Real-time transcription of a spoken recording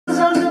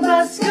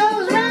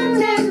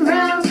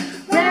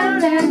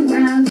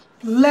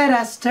Let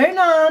us turn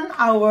on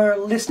our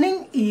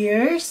listening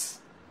ears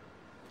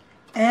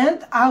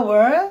and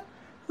our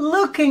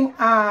looking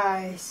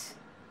eyes.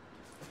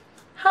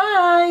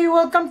 Hi!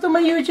 Welcome to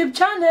my YouTube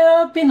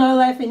channel, Pinoy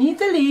Life in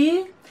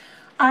Italy.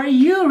 Are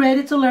you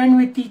ready to learn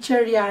with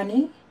Teacher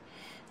Riani?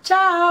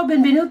 Ciao!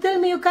 Benvenuti al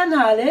mio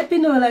canale,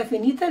 Pinoy Life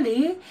in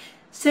Italy.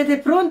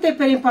 Siete pronte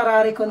per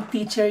imparare con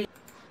Teacher?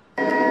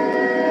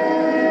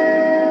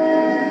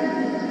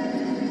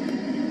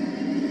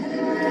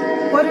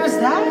 What was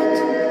that?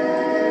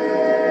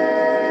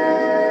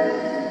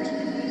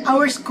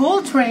 Our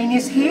school train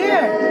is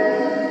here.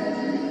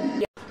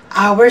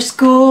 Our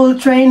school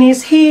train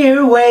is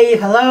here. Wave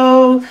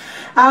hello.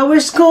 Our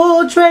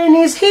school train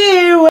is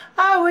here.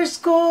 Our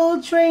school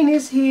train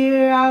is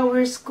here.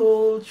 Our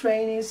school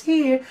train is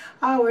here.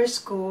 Our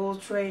school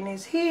train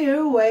is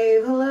here.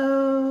 Wave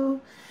hello.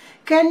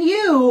 Can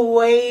you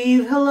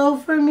wave hello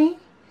for me?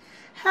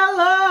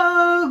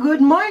 Hello.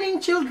 Good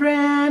morning,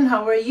 children.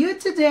 How are you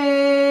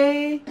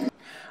today?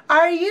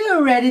 Are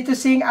you ready to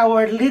sing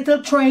our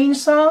little train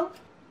song?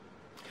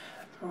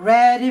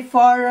 Ready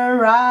for a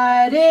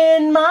ride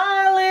in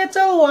my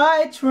little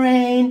white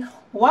train,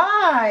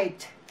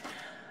 white.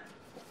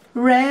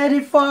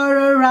 Ready for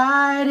a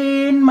ride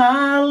in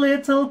my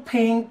little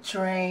pink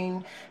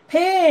train,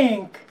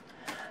 pink.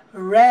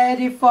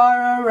 Ready for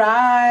a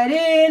ride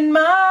in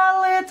my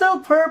little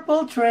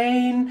purple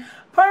train,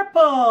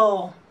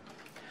 purple.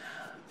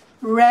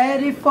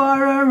 Ready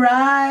for a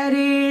ride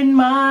in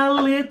my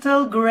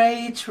little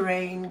gray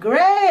train,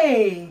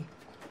 gray.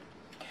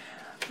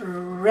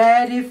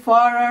 Ready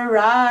for a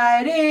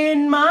ride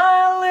in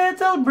my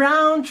little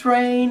brown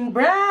train,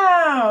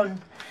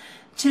 brown.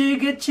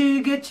 Chugga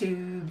chugga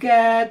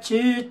chugga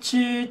choo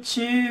choo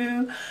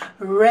choo.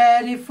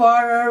 Ready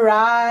for a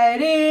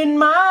ride in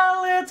my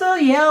little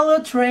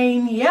yellow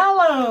train,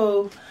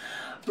 yellow.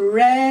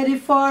 Ready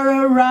for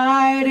a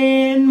ride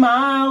in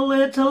my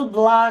little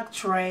black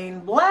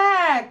train,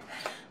 black.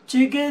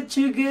 Chugga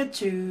chugga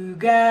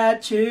chugga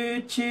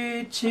choo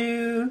choo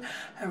choo.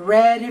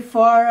 Ready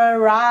for a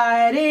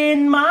ride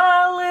in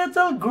my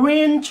little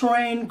green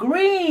train,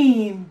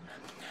 green.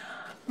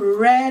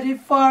 Ready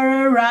for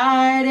a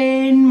ride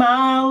in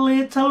my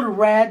little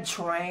red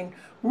train,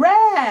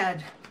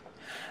 red.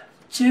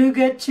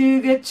 Chugga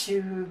chugga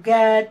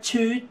chugga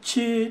choo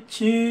choo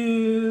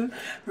choo.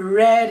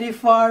 Ready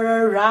for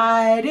a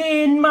ride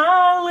in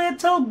my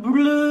little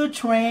blue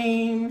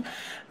train.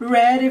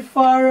 Ready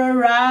for a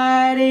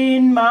ride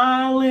in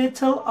my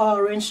little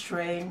orange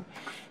train.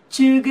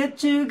 Chugga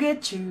chugga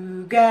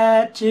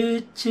chugga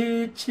choo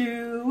choo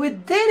choo. We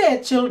did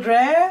it,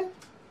 children!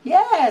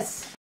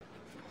 Yes!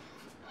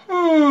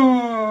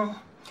 Do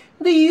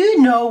you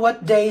know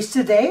what day is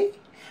today?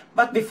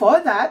 But before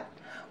that,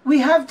 we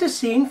have to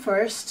sing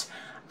first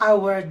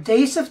our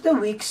Days of the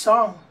Week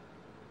song.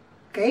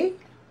 Okay?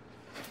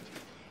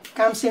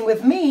 Come sing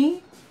with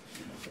me.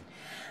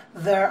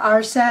 There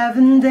are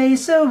 7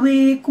 days a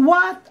week.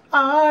 What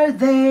are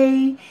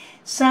they?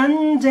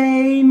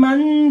 Sunday,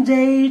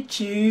 Monday,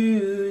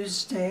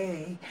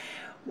 Tuesday,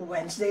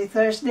 Wednesday,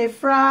 Thursday,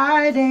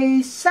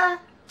 Friday,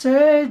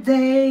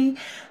 Saturday.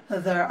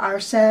 There are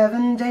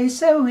 7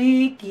 days a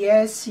week.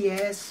 Yes,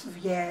 yes,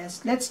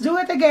 yes. Let's do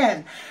it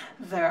again.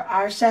 There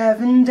are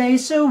 7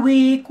 days a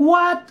week.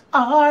 What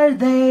are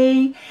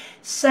they?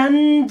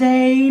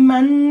 Sunday,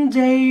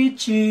 Monday,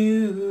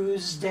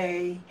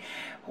 Tuesday,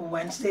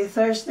 Wednesday,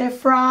 Thursday,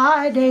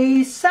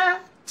 Friday,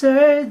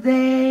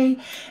 Saturday.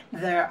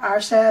 There are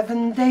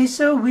 7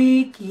 days a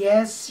week.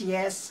 Yes,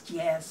 yes,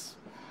 yes.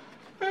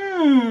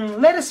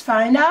 Let us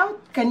find out.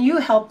 Can you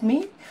help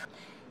me?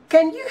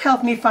 Can you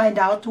help me find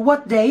out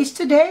what day is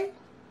today?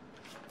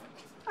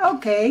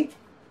 Okay.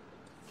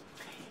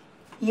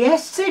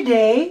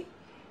 Yesterday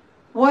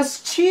was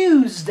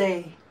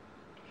Tuesday.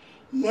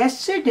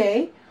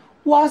 Yesterday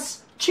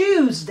was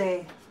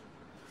Tuesday.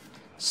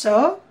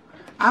 So,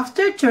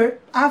 after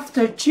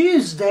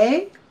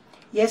Tuesday,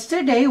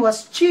 yesterday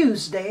was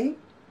Tuesday.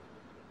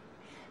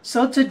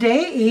 So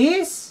today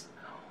is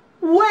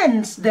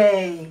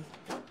Wednesday.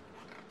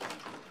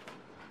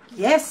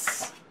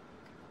 Yes,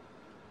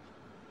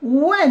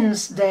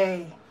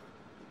 Wednesday.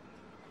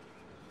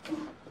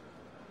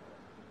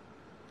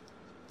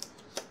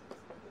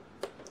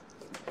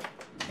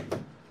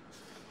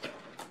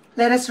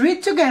 Let us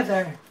read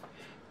together.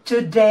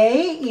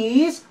 Today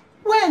is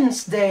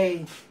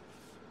Wednesday.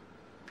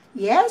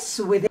 Yes,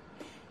 with it.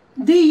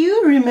 Do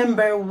you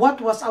remember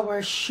what was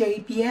our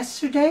shape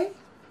yesterday?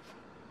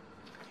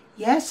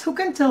 Yes, who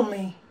can tell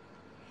me?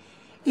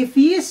 If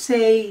you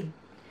say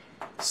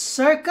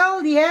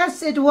circle,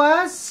 yes, it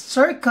was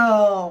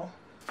circle.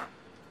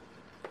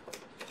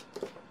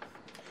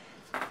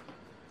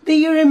 Do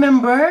you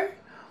remember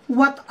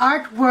what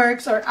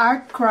artworks or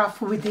art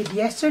craft we did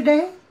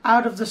yesterday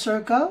out of the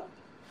circle?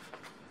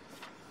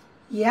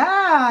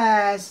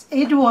 Yes,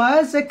 it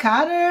was a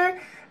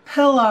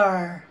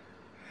caterpillar.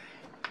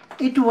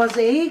 It was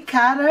a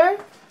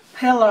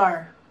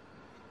caterpillar.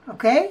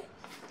 Okay?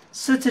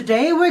 So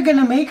today we're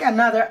gonna make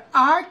another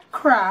art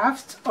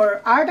craft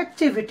or art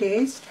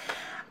activities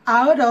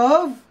out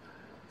of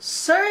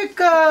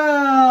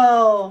circle.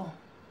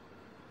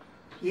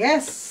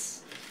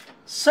 Yes,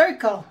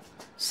 circle.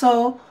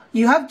 So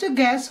you have to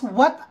guess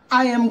what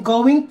I am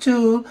going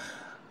to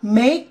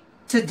make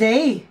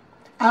today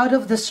out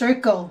of the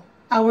circle,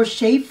 our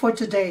shape for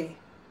today.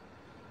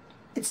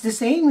 It's the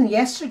same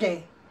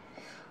yesterday.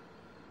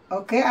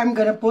 Okay, I'm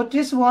gonna put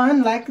this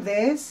one like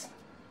this.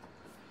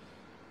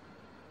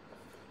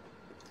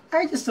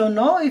 I just don't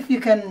know if you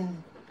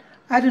can,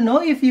 I don't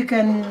know if you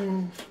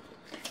can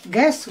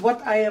guess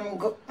what I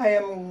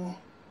am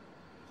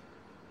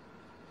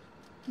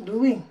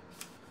doing.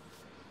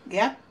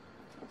 Yeah.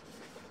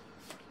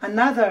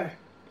 Another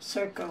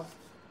circle.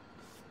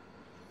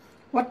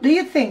 What do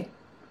you think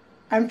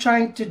I'm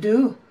trying to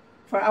do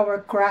for our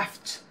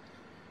craft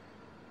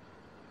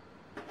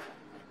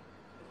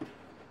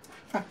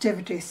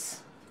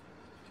activities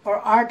or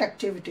art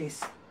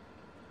activities?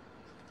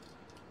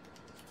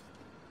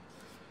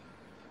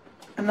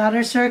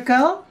 Another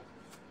circle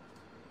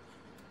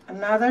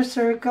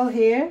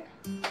here,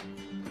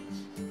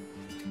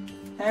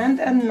 and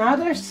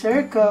another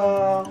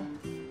circle.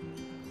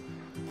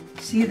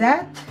 See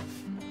that?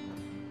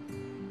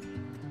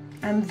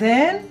 And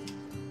then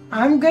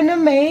I'm gonna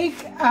make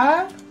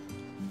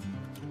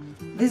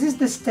this is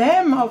the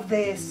stem of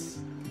this.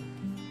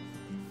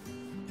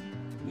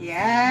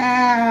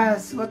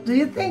 Yes, what do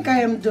you think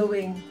I am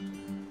doing?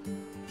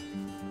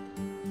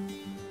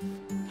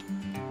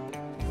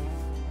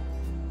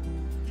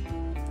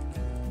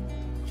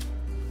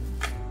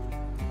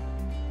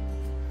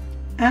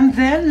 And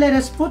then let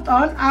us put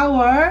on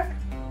our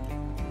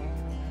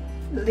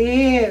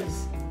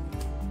leaves.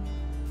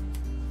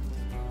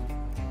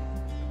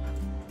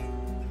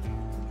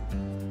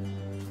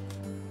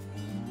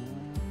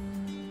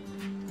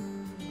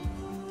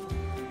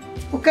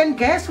 Who can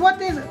guess what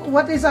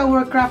is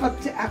our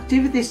craft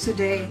activities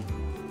today?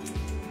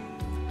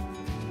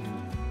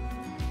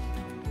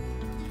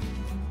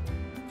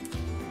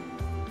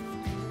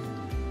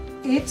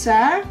 It's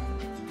a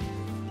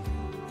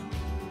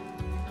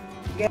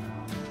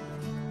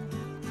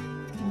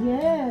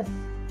yes.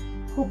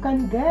 Who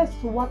can guess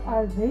what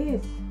are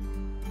these?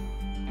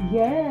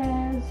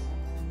 Yes,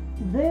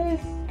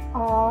 these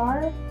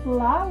are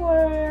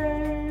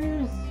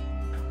flowers.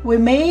 We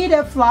made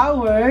a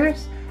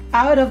flowers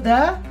out of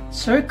the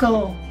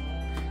circle.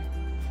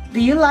 Do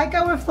you like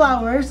our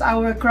flowers,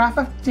 our craft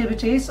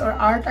activities or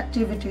art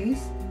activities?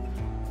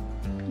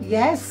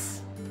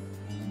 Yes.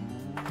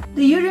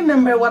 Do you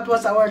remember what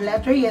was our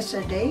letter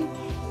yesterday?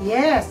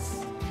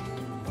 Yes.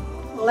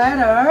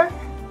 Letter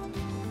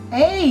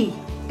A.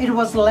 It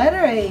was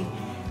letter A.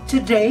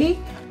 Today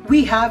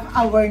we have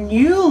our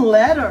new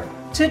letter.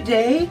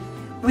 Today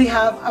we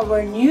have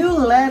our new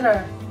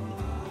letter.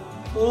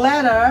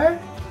 Letter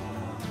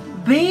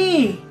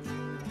B.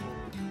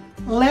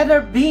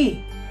 Letter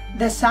B.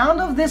 The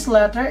sound of this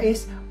letter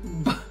is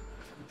B,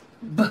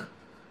 B,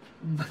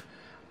 B,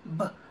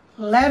 B.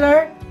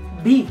 Letter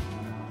B.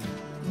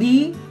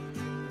 B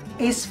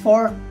is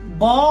for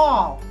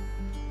ball.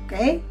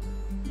 Okay?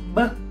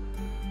 B,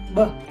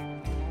 B.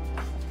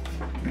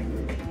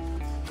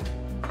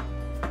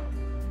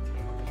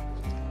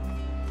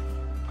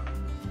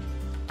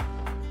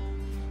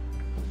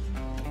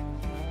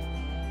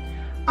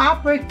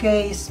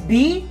 Uppercase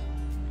B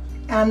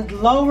and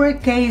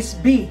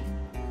lowercase b.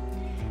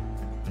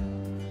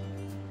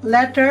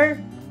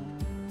 Letter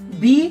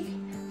B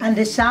and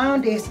the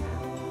sound is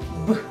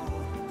B.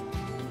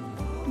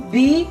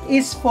 B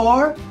is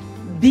for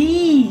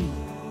bee.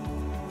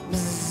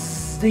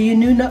 Bzz. Do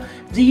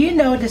you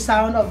know the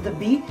sound of the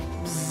bee?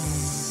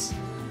 Bzz.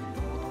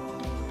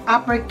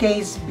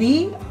 Uppercase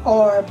B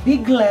or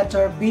big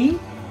letter B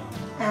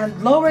and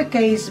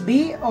lowercase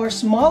b or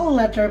small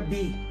letter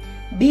b.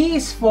 B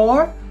is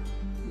for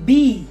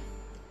bee.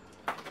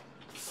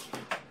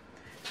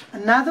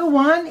 Another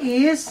one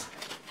is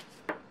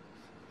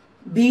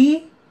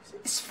B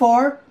is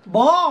for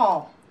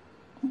ball.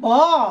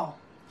 Ball.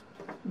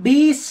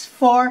 B is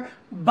for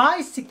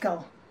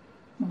bicycle.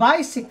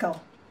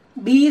 Bicycle.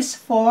 B is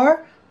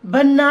for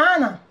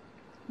banana.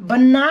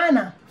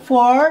 Banana.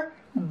 For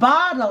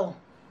bottle.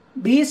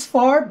 B is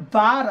for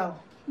bottle.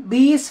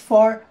 B is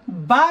for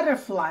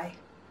butterfly.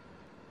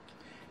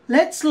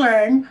 Let's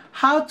learn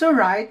how to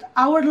write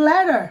our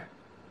letter.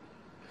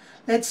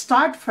 Let's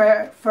start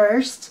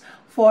first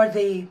for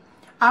the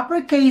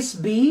uppercase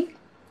B,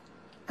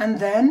 and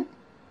then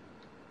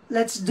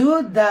let's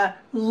do the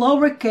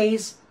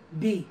lowercase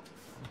b.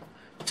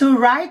 To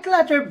write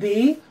letter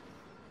B,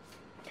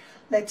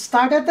 let's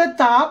start at the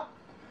top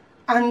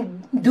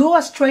and do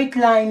a straight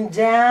line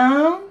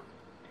down,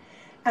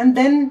 and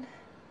then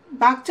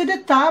back to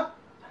the top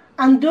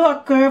and do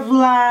a curved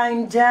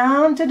line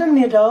down to the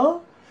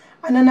middle,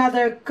 and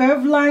another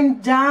curved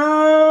line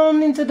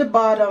down into the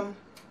bottom.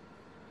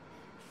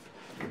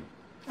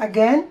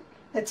 Again,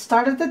 let's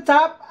start at the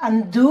top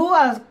and do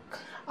a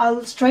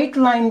straight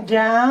line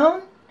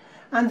down,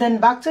 and then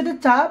back to the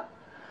top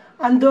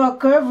and do a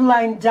curved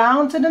line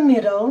down to the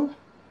middle,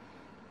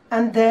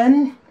 and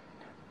then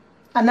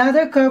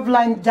another curved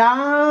line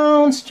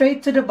down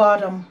straight to the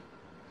bottom.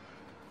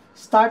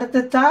 Start at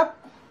the top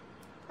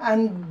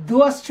and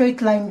do a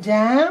straight line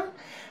down,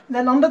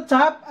 then on the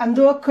top and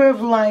do a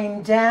curved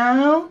line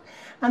down,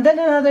 and then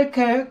another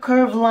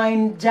curved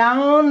line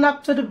down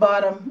up to the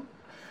bottom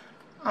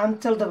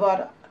until the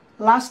bottom.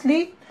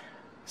 Lastly,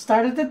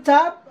 start at the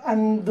top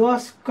and do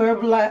a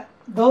curved line,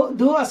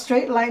 do a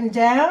straight line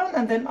down,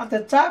 and then at the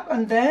top,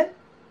 and then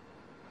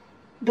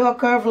do a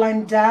curved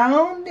line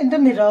down in the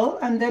middle,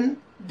 and then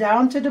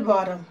down to the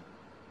bottom.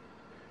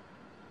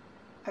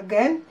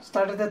 Again,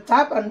 start at the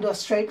top and do a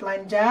straight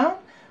line down,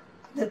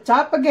 the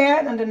top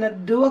again, and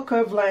then do a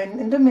curved line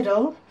in the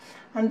middle,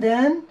 and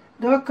then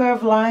do a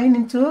curved line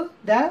into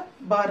the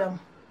bottom.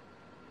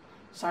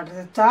 Start at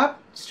the top,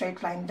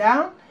 straight line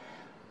down,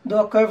 do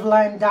a curved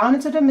line down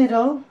into the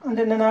middle, and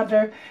then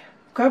another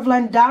curved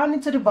line down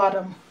into the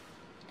bottom.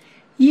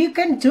 You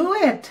can do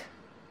it.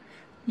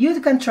 You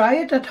can try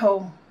it at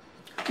home.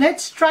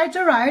 Let's try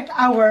to write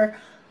our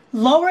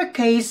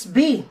lowercase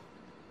b.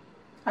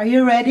 Are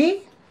you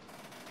ready?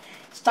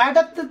 Start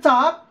at the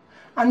top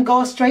and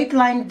go straight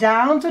line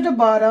down to the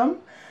bottom,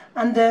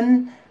 and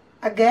then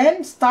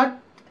again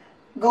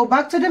go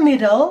back to the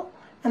middle,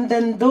 and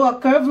then do a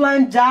curved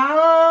line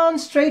down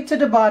straight to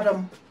the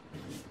bottom.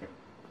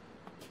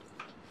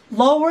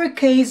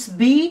 Lowercase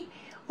b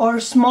or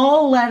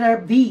small letter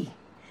b.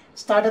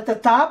 Start at the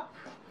top,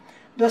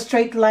 do a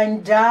straight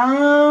line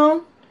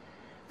down,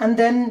 and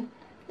then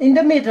in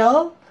the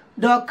middle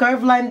do a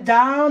curved line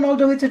down all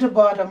the way to the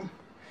bottom.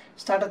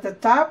 Start at the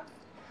top,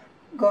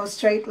 go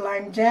straight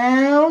line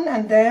down,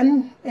 and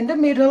then in the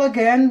middle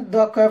again do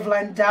a curved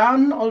line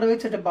down all the way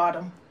to the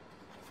bottom.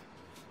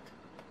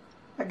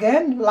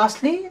 Again,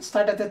 lastly,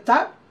 start at the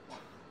top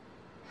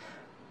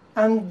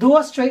and do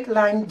a straight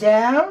line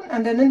down,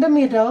 and then in the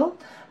middle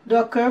do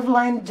a curved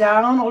line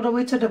down all the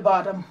way to the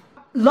bottom.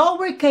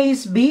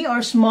 Lowercase b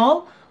or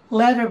small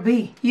letter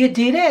b. You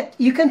did it.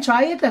 You can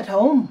try it at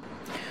home.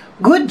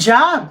 Good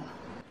job.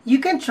 You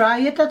can try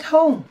it at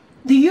home.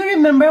 Do you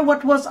remember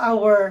what was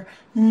our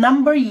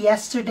number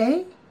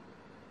yesterday?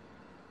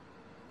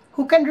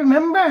 Who can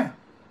remember?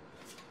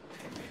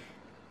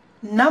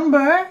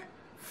 Number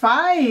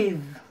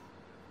 5.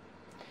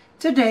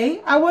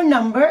 Today our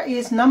number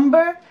is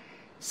number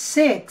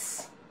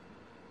 6.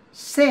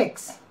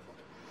 6.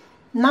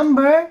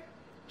 Number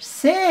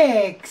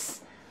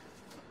 6.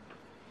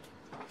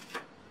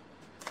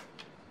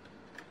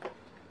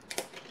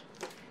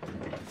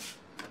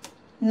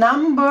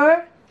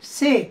 Number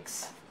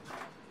 6.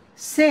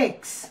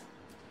 6.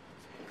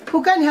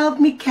 Who can help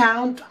me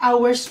count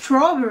our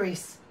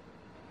strawberries?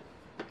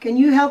 Can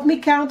you help me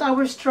count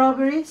our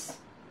strawberries?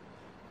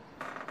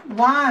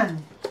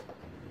 1,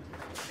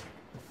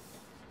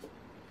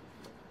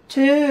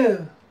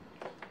 2,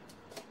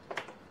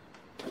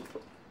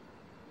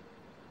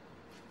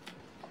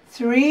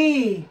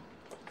 3,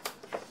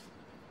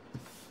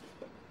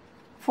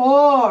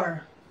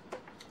 4,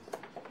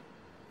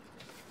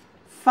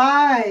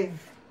 5,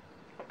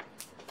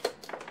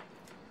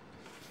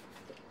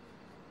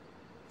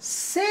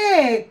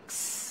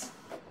 6.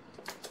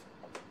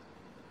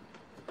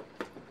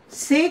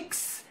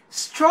 6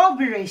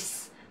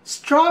 strawberries.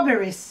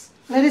 Strawberries.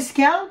 Let us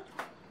count.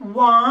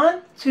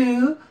 1,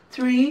 2,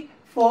 3,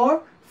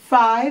 4,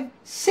 5,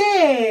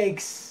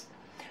 6.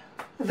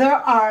 There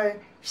are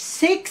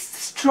 6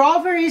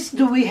 strawberries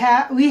we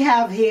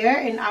have here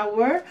in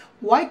our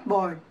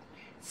whiteboard.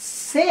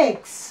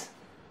 6.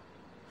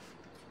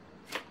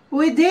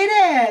 We did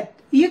it.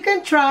 You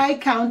can try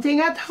counting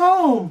at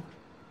home.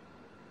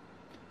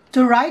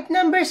 To write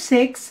number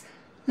 6,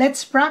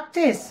 let's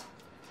practice.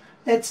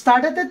 Let's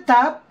start at the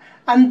top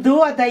and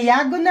do a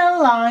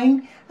diagonal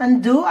line,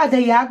 and do a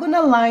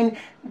diagonal line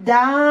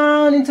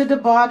down into the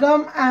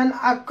bottom and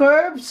a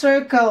curved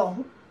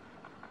circle.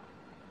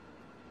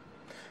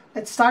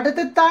 Let's start at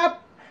the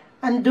top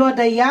and do a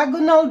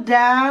diagonal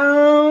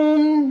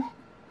down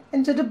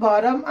into the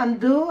bottom and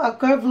do a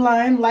curved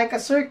line like a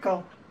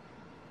circle.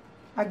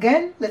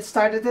 Again, let's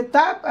start at the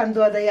top and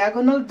do a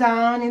diagonal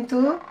down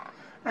into,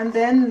 and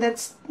then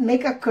let's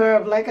make a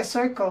curve like a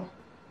circle.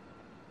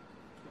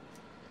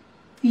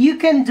 You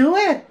can do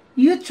it.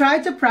 You try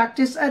to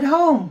practice at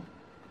home.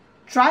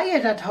 Try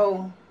it at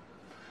home.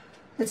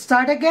 Let's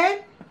start again.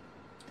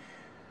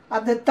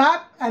 At the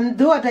top and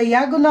do a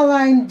diagonal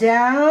line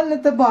down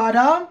at the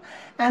bottom,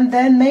 and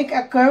then make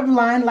a curved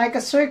line like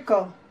a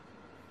circle.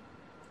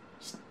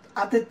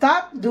 At the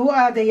top, do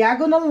a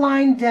diagonal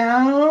line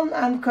down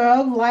and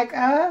curve like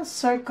a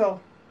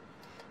circle.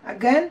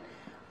 Again,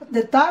 at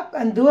the top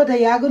and do a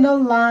diagonal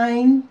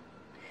line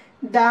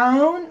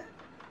down,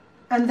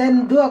 and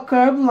then do a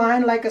curved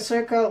line like a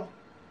circle.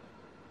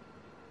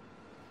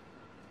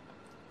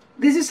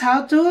 This is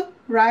how to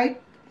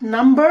write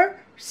number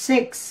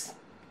 6.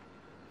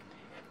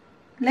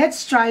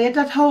 Let's try it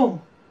at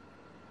home.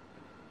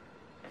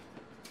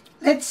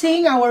 Let's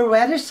sing our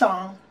weather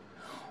song.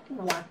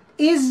 What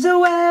is the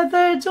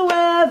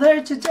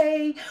weather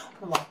today?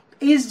 What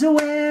is the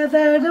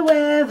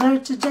weather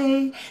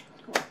today?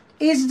 What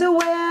is the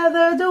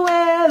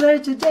weather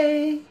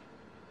today?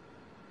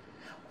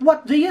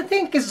 What do you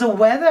think is the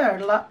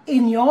weather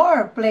in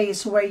your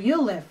place where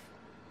you live?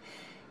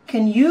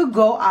 Can you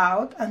go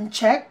out and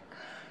check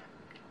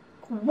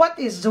what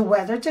is the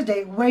weather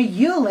today where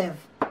you live?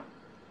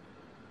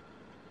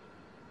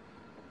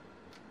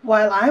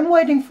 While I'm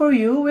waiting for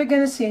you, we're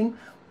gonna sing.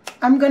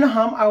 I'm gonna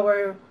hum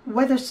our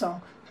weather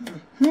song.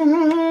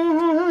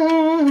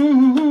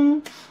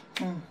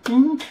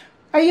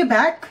 Are you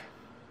back?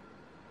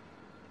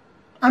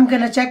 I'm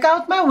gonna check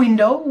out my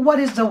window. What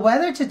is the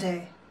weather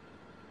today?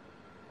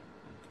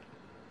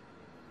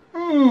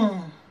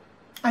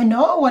 I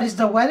know what is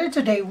the weather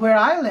today where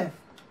I live.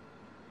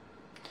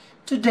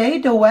 Today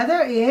the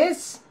weather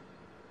is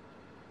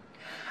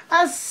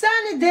a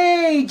sunny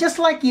day, just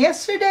like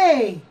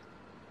yesterday.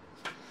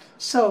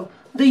 So,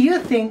 do you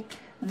think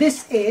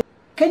this is?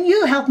 Can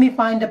you help me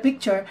find a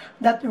picture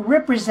that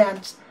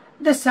represents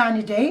the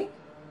sunny day?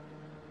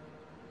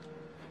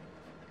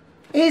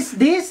 Is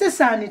this a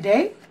sunny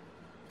day?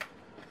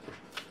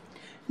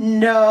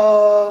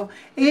 No,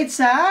 it's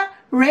a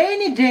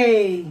rainy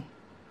day.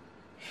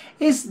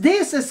 Is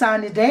this a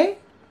sunny day?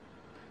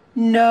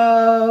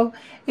 No,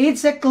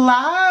 it's a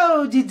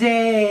cloudy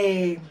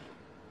day.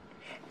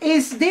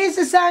 Is this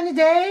a sunny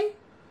day?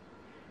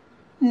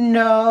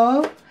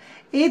 No,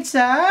 it's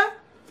a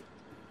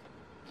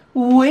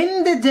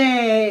windy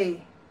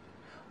day.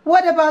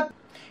 What about,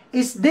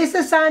 is this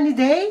a sunny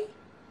day?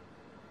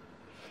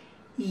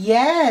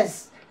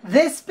 Yes,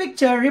 this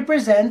picture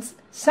represents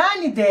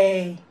sunny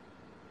day.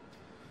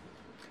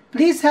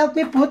 Please help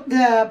me put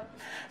the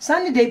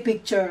sunny day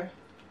picture.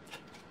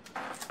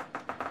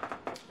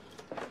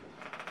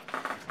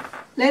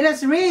 Let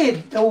us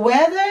read. The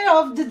weather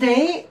of the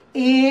day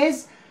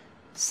is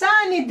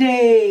sunny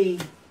day.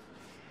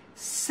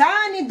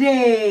 Sunny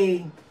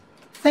day.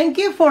 Thank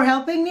you for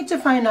helping me to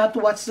find out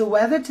what's the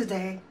weather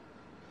today.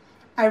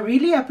 I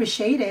really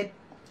appreciate it.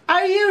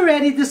 Are you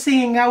ready to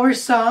sing our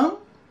song?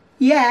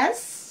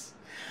 Yes.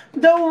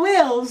 The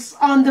wheels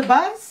on the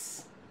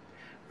bus.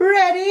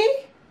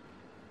 Ready?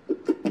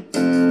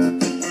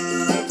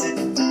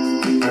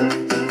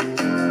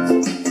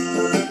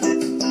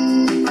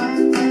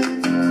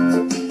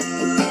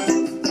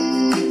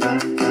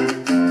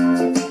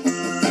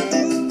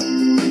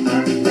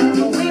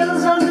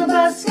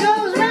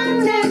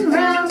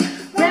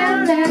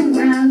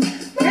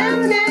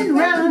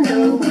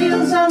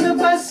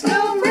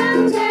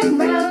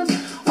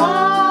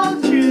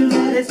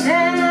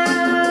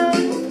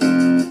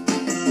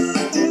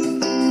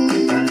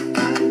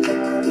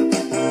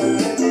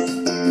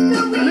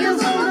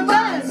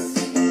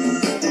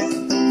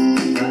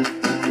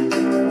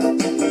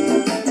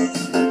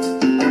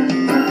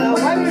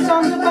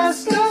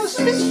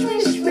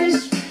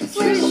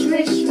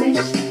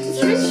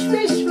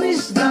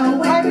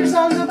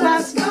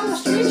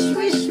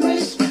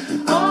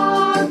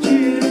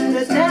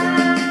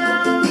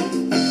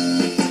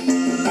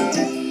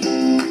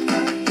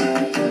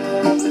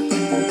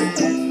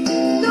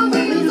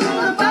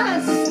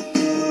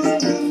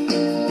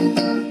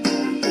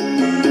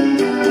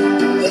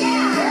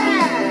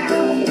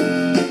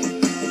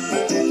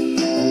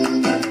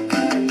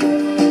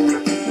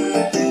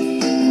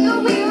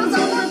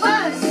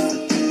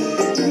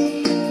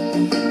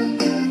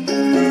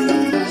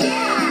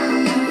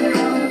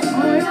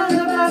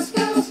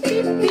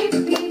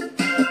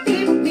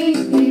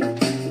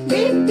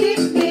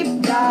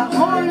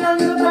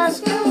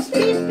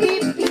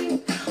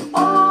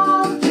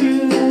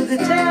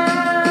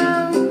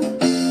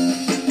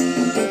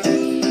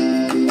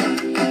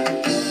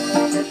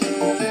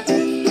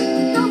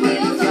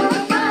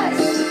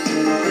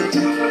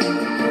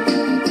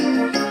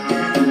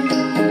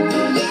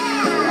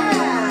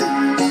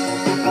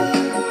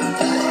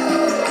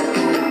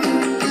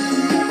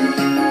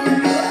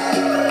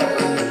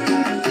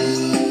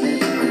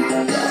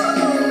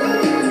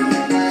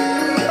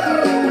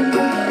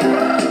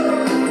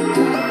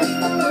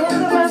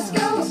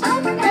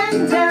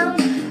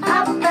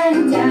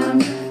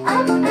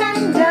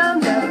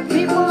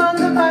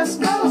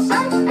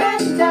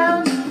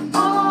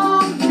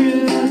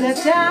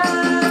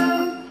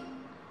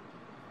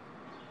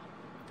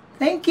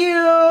 Thank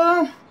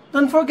you!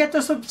 Don't forget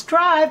to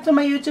subscribe to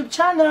my YouTube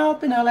channel,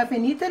 Pinoy Life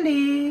in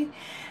Italy.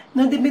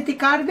 Non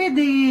dimenticarvi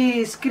di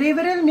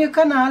iscrivere al mio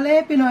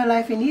canale Pinoy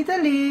Life in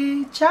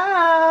Italy.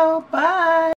 Ciao! Bye!